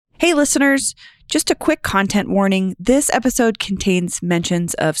Hey, listeners, just a quick content warning. This episode contains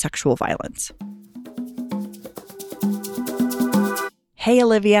mentions of sexual violence. Hey,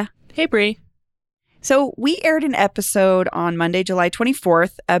 Olivia. Hey, Bree. So we aired an episode on Monday, July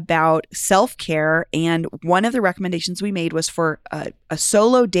 24th about self-care, and one of the recommendations we made was for a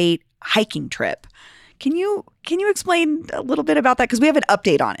solo date hiking trip. Can you explain a little bit about that? Because we have an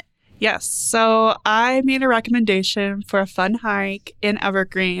update on it. Yes. So I made a recommendation for a fun hike in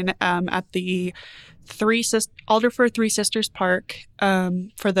Evergreen at the Alderford Three Sisters Park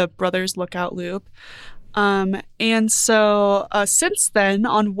for the Brothers Lookout Loop. And so since then,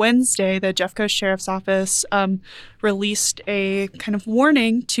 on Wednesday, the Jeffco Sheriff's Office released a kind of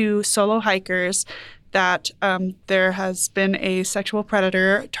warning to solo hikers that there has been a sexual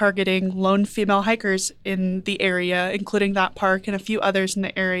predator targeting lone female hikers in the area, including that park and a few others in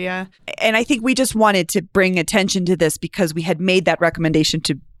the area. And I think we just wanted to bring attention to this because we had made that recommendation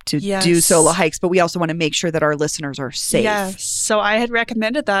to do solo hikes, but we also want to make sure that our listeners are safe. Yes. So I had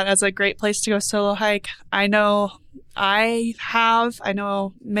recommended that as a great place to go solo hike. I know I have. I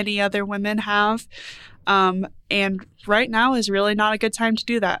know many other women have. And right now is really not a good time to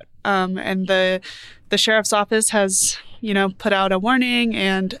do that. And the sheriff's office has, put out a warning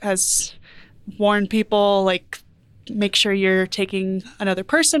and has warned people, like, make sure you're taking another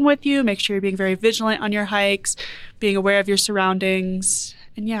person with you, make sure you're being very vigilant on your hikes, being aware of your surroundings.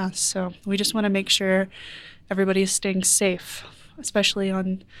 And yeah, so we just want to make sure everybody is staying safe, especially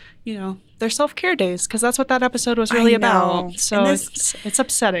on, their self-care days, because that's what that episode was really about. So it's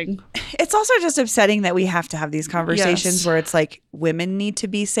upsetting. It's also just upsetting that we have to have these conversations where it's like women need to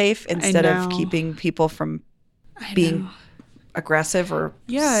be safe instead of keeping people from being aggressive or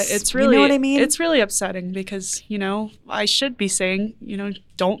it's really, you know what I mean? It's really upsetting because, I should be saying,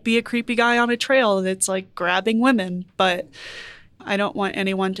 don't be a creepy guy on a trail that's like grabbing women, but I don't want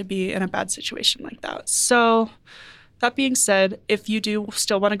anyone to be in a bad situation like that. So that being said, if you do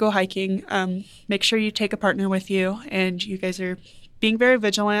still want to go hiking, make sure you take a partner with you and you guys are being very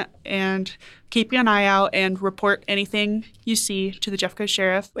vigilant and keeping an eye out and report anything you see to the Jeffco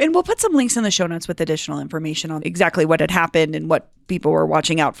Sheriff. And we'll put some links in the show notes with additional information on exactly what had happened and what people were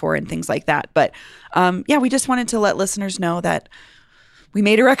watching out for and things like that. But we just wanted to let listeners know that we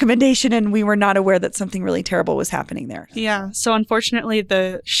made a recommendation and we were not aware that something really terrible was happening there. Yeah. So unfortunately,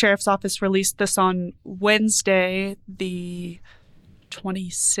 the sheriff's office released this on Wednesday, the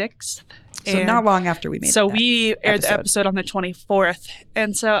 26th. So not long after we made we aired the episode on the 24th.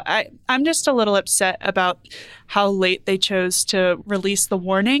 And so I'm just a little upset about how late they chose to release the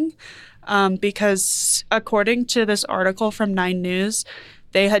warning because according to this article from 9 News,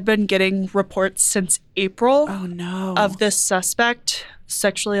 they had been getting reports since April of this suspect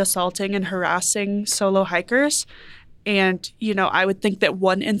sexually assaulting and harassing solo hikers. And, I would think that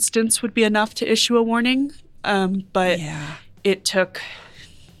one instance would be enough to issue a warning. But it took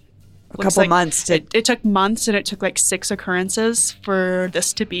a couple months. It took months and it took like 6 occurrences for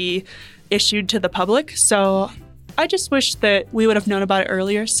this to be issued to the public. So I just wish that we would have known about it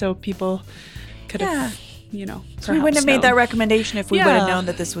earlier so people could have, So we wouldn't have made that recommendation if we would have known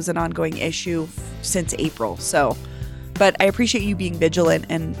that this was an ongoing issue since April. So, but I appreciate you being vigilant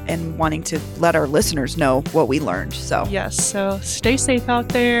and wanting to let our listeners know what we learned. So yes, so stay safe out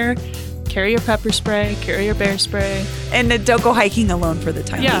there. Carry your pepper spray, carry your bear spray. And don't go hiking alone for the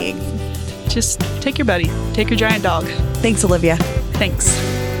time being. Just take your buddy. Take your giant dog. Thanks, Olivia.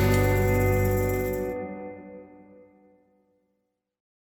 Thanks.